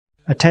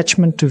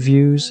Attachment to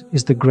views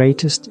is the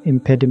greatest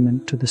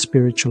impediment to the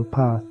spiritual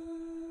path.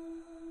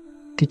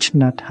 Thich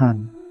Nhat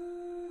Hanh.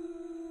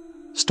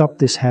 Stop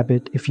this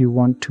habit if you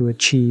want to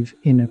achieve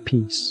inner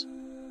peace.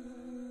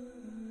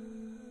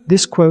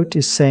 This quote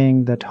is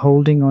saying that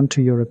holding on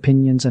to your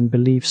opinions and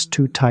beliefs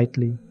too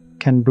tightly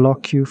can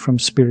block you from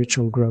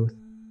spiritual growth.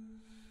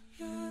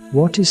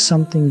 What is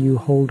something you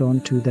hold on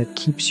to that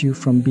keeps you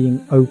from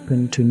being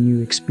open to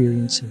new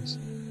experiences?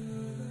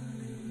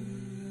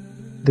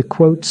 The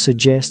quote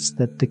suggests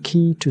that the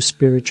key to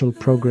spiritual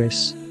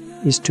progress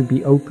is to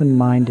be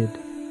open-minded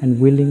and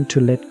willing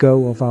to let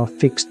go of our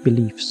fixed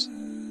beliefs.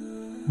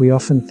 We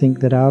often think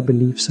that our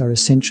beliefs are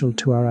essential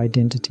to our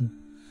identity,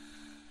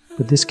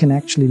 but this can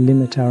actually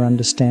limit our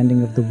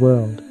understanding of the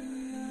world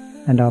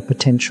and our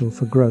potential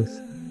for growth.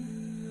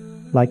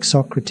 Like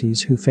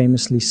Socrates, who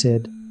famously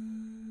said,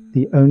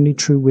 "The only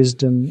true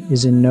wisdom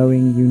is in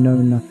knowing you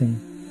know nothing."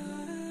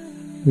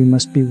 We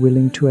must be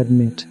willing to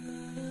admit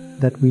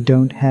that we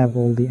don't have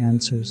all the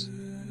answers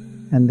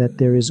and that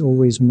there is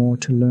always more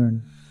to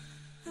learn.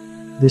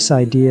 This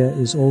idea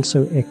is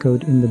also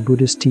echoed in the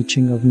Buddhist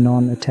teaching of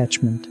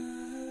non-attachment.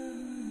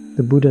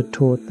 The Buddha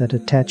taught that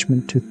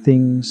attachment to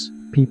things,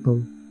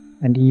 people,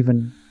 and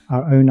even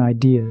our own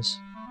ideas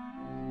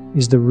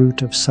is the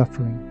root of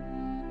suffering.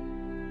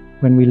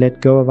 When we let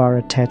go of our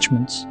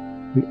attachments,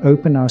 we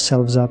open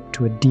ourselves up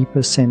to a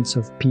deeper sense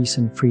of peace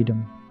and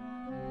freedom.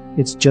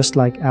 It's just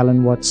like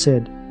Alan Watts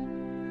said,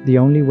 the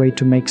only way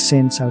to make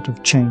sense out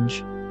of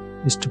change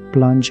is to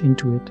plunge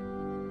into it,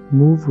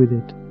 move with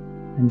it,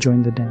 and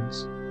join the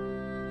dance.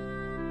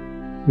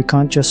 We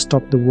can't just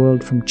stop the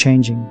world from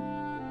changing.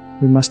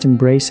 We must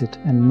embrace it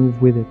and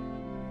move with it,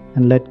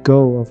 and let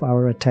go of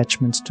our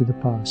attachments to the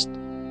past.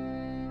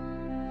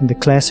 In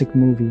the classic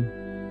movie,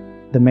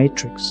 The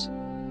Matrix,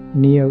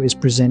 Neo is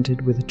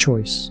presented with a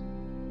choice: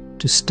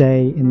 to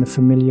stay in the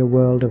familiar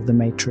world of the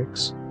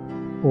Matrix,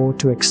 or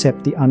to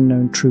accept the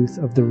unknown truth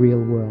of the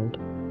real world.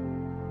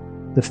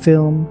 The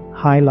film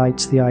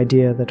highlights the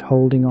idea that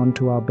holding on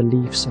to our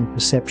beliefs and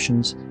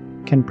perceptions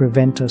can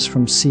prevent us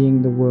from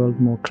seeing the world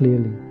more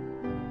clearly.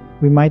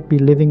 We might be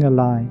living a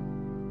lie,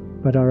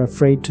 but are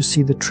afraid to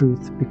see the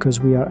truth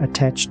because we are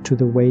attached to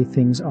the way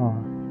things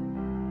are.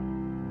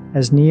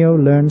 As Neo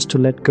learns to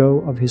let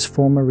go of his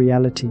former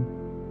reality,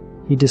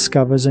 he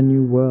discovers a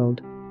new world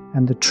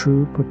and the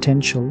true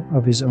potential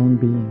of his own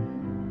being.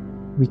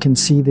 We can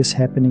see this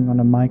happening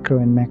on a micro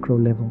and macro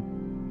level.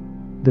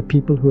 The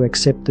people who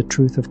accept the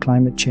truth of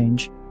climate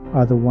change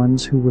are the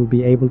ones who will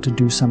be able to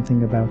do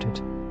something about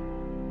it.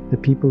 The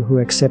people who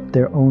accept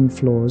their own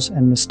flaws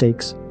and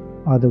mistakes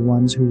are the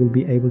ones who will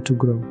be able to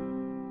grow.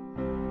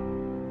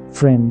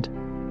 Friend,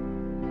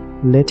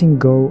 letting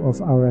go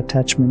of our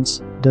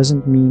attachments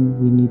doesn't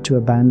mean we need to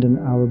abandon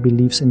our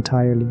beliefs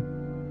entirely.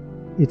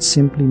 It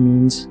simply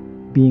means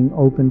being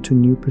open to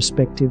new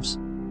perspectives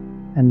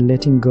and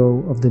letting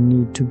go of the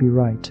need to be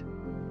right.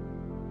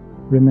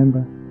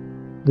 Remember,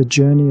 the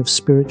journey of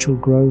spiritual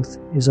growth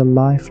is a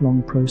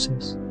lifelong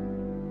process,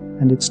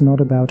 and it's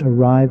not about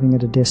arriving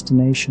at a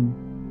destination,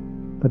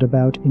 but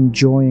about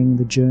enjoying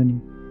the journey.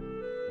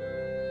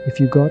 If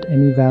you got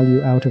any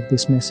value out of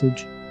this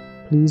message,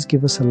 please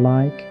give us a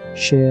like,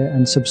 share,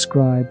 and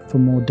subscribe for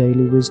more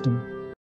daily wisdom.